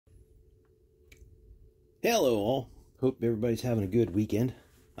Hello all. Hope everybody's having a good weekend.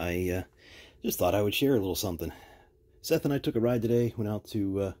 I just thought I would share a little something. Seth and I took a ride today, went out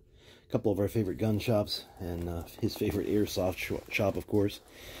to a couple of our favorite gun shops, and his favorite airsoft shop, of course.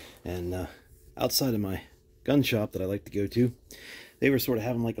 And outside of my gun shop that I like to go to, they were sort of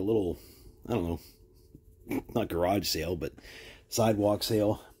having like a little, I don't know, not garage sale, but sidewalk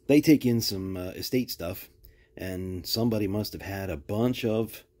sale. They take in some estate stuff, and somebody must have had a bunch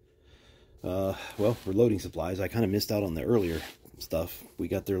of well, for loading supplies. I kind of missed out on the earlier stuff. We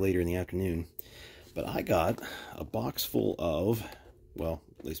got there later in the afternoon. But I got a box full of, well,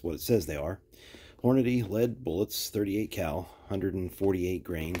 at least what it says they are, Hornady lead bullets, 38 cal, 148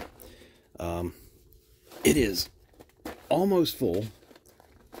 grain. It is almost full.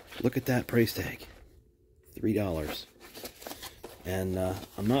 Look at that price tag, $3. And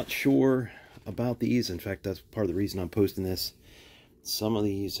I'm not sure about these. In fact, that's part of the reason I'm posting this. Some of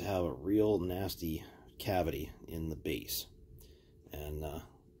these have a real nasty cavity in the base, and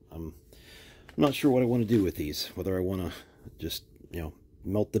I'm not sure what I want to do with these. Whether I want to just, you know,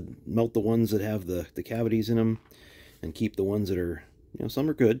 melt the ones that have the cavities in them, and keep the ones that are, you know, some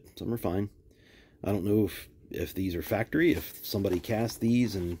are good, some are fine. I don't know if these are factory, if somebody cast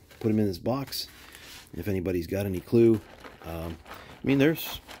these and put them in this box. If anybody's got any clue, I mean,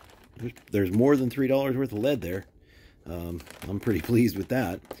 there's more than $3 worth of lead there. I'm pretty pleased with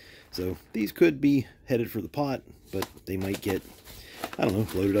that. So these could be headed for the pot, but they might get, I don't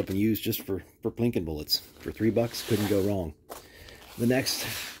know, loaded up and used just for plinking bullets. For $3, couldn't go wrong. The next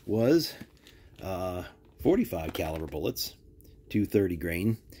was 45 caliber bullets, 230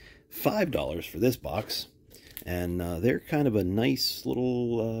 grain, $5 for this box. And they're kind of a nice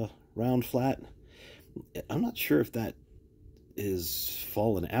little round flat. I'm not sure if that is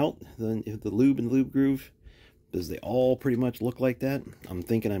fallen out, the lube and lube groove. Does they all pretty much look like that? I'm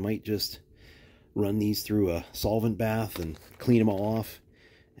thinking I might just run these through a solvent bath and clean them all off,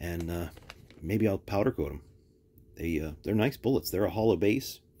 and maybe I'll powder coat them. They're nice bullets. They're a hollow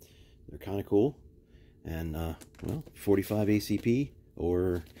base. They're kind of cool. And well, 45 ACP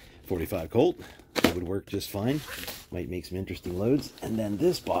or 45 Colt, that would work just fine. Might make some interesting loads. And then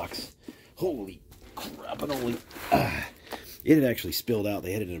this box, holy crap! It had actually spilled out.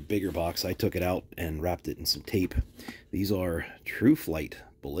 They had it in a bigger box. I took it out and wrapped it in some tape. These are True Flight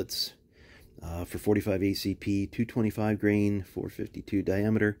bullets for 45 ACP, 225 grain, 452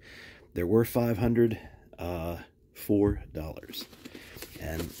 diameter. There were 500, $4.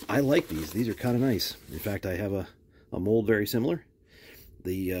 And I like these. These are kind of nice. In fact, I have a mold very similar.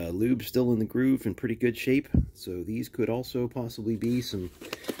 The lube's still in the groove, in pretty good shape. So these could also possibly be some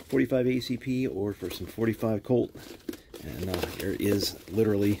 45 ACP or for some 45 Colt. And there is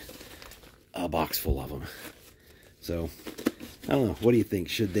literally a box full of them. So, I don't know. What do you think?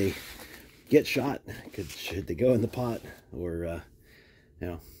 Should they get shot? Should they go in the pot? Or, you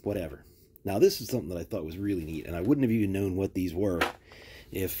know, whatever. Now, this is something that I thought was really neat. And I wouldn't have even known what these were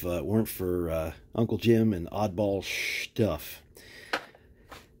if it weren't for Uncle Jim and Oddball Stuff.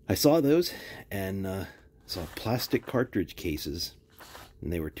 I saw those and saw plastic cartridge cases.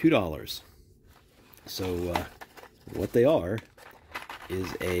 And they were $2. So, what they are is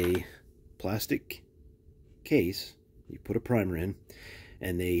a plastic case. You put a primer in,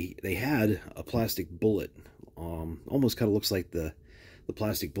 and they had a plastic bullet. Almost kind of looks like the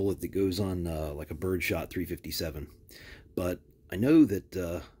plastic bullet that goes on like a birdshot 357. But I know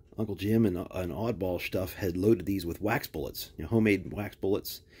that Uncle Jim and Oddball Stuff had loaded these with wax bullets, you know, homemade wax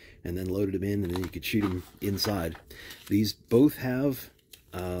bullets, and then loaded them in, and then you could shoot them inside. These both have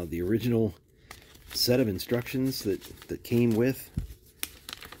the original set of instructions that came with,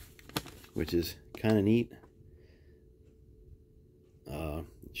 which is kind of neat. It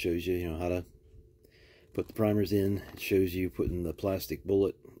shows you, how to put the primers in. It shows you putting the plastic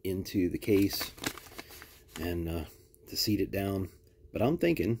bullet into the case and to seat it down. But I'm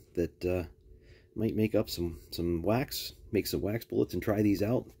thinking that might make up some wax, make some wax bullets and try these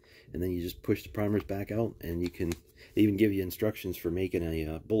out, and then you just push the primers back out, and you can even give you instructions for making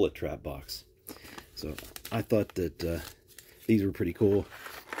a bullet trap box. So I thought that these were pretty cool.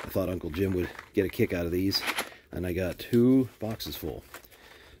 I thought Uncle Jim would get a kick out of these, and I got 2 boxes full.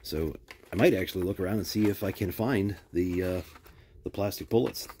 So I might actually look around and see if I can find the plastic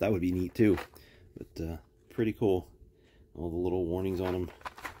bullets. That would be neat too. But pretty cool. All the little warnings on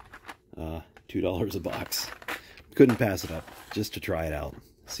them. $2 a box. Couldn't pass it up just to try it out.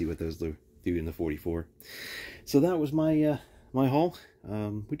 See what those do in the 44. So that was my my haul.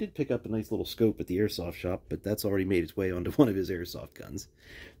 We did pick up a nice little scope at the airsoft shop, but that's already made its way onto one of his airsoft guns.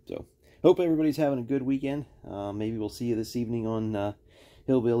 So, hope everybody's having a good weekend. Maybe we'll see you this evening on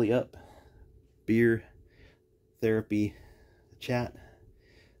Hillbilly Up, beer, therapy chat.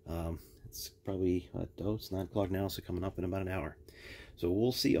 It's probably, it's 9 o'clock now, so coming up in about an hour. So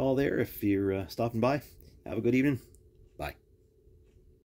we'll see you all there if you're stopping by. Have a good evening. Bye.